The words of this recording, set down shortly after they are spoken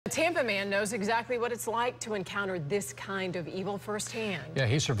Tampa man knows exactly what it's like to encounter this kind of evil firsthand. Yeah,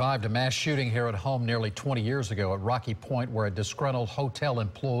 he survived a mass shooting here at home nearly 20 years ago at Rocky Point, where a disgruntled hotel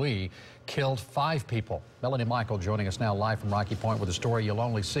employee killed 5 people. Melanie Michael joining us now live from Rocky Point with a story you'll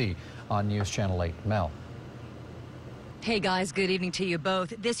only see on News Channel 8. Mel. Hey guys, good evening to you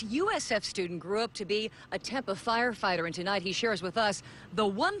both. This USF student grew up to be a Tampa firefighter, and tonight he shares with us the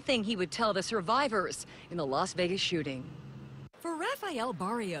one thing he would tell the survivors in the Las Vegas shooting. For Rafael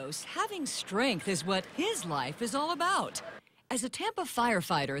Barrios, having strength is what his life is all about. As a Tampa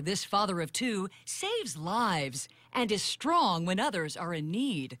firefighter, this father of 2 saves lives and is strong when others are in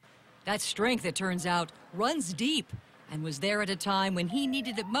need. That strength, it turns out, runs deep and was there at a time when he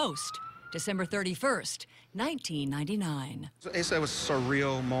needed it most. December 31st, 1999. It's a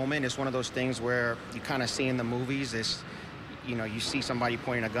surreal moment. It's one of those things where you kind of see in the movies. It's, you know, you see somebody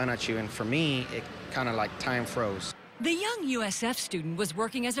pointing a gun at you, and for me, it kind of like time froze. The young USF student was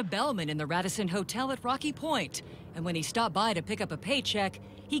working as a bellman in the Radisson Hotel at Rocky Point, and when he stopped by to pick up a paycheck,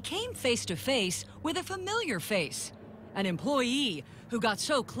 he came face to face with a familiar face, an employee who got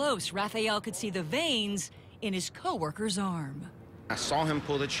so close Rafael could see the veins in his coworker's arm. I saw him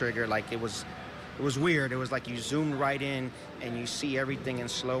pull the trigger. Like it was weird. It was like you zoomed right in and you see everything in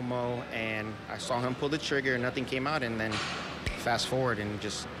slow-mo, and I saw him pull the trigger and nothing came out, and then fast forward and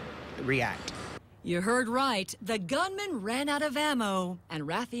just react. You heard right. The gunman ran out of ammo, and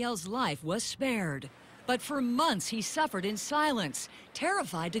Rafael's life was spared. But for months, he suffered in silence,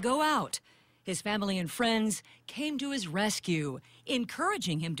 terrified to go out. His family and friends came to his rescue,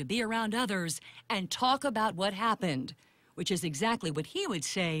 encouraging him to be around others and talk about what happened, which is exactly what he would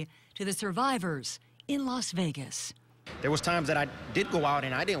say to the survivors in Las Vegas. There was times that I did go out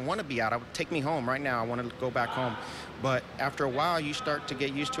and I didn't want to be out. I would take me home right now. I want to go back home. But after a while, you start to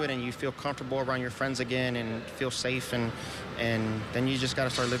get used to it and you feel comfortable around your friends again and feel safe, and then you just got to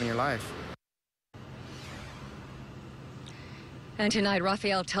start living your life. And tonight,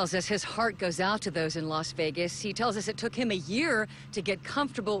 Rafael tells us his heart goes out to those in Las Vegas. He tells us it took him a year to get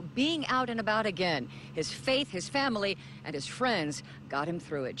comfortable being out and about again. His faith, his family, and his friends got him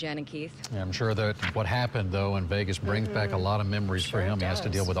through it. Jan and Keith. Yeah, I'm sure that what happened, though, in Vegas brings back a lot of memories for him. He has to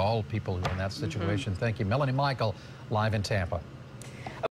deal with all people in that situation. Thank you. Melanie Michael, live in Tampa.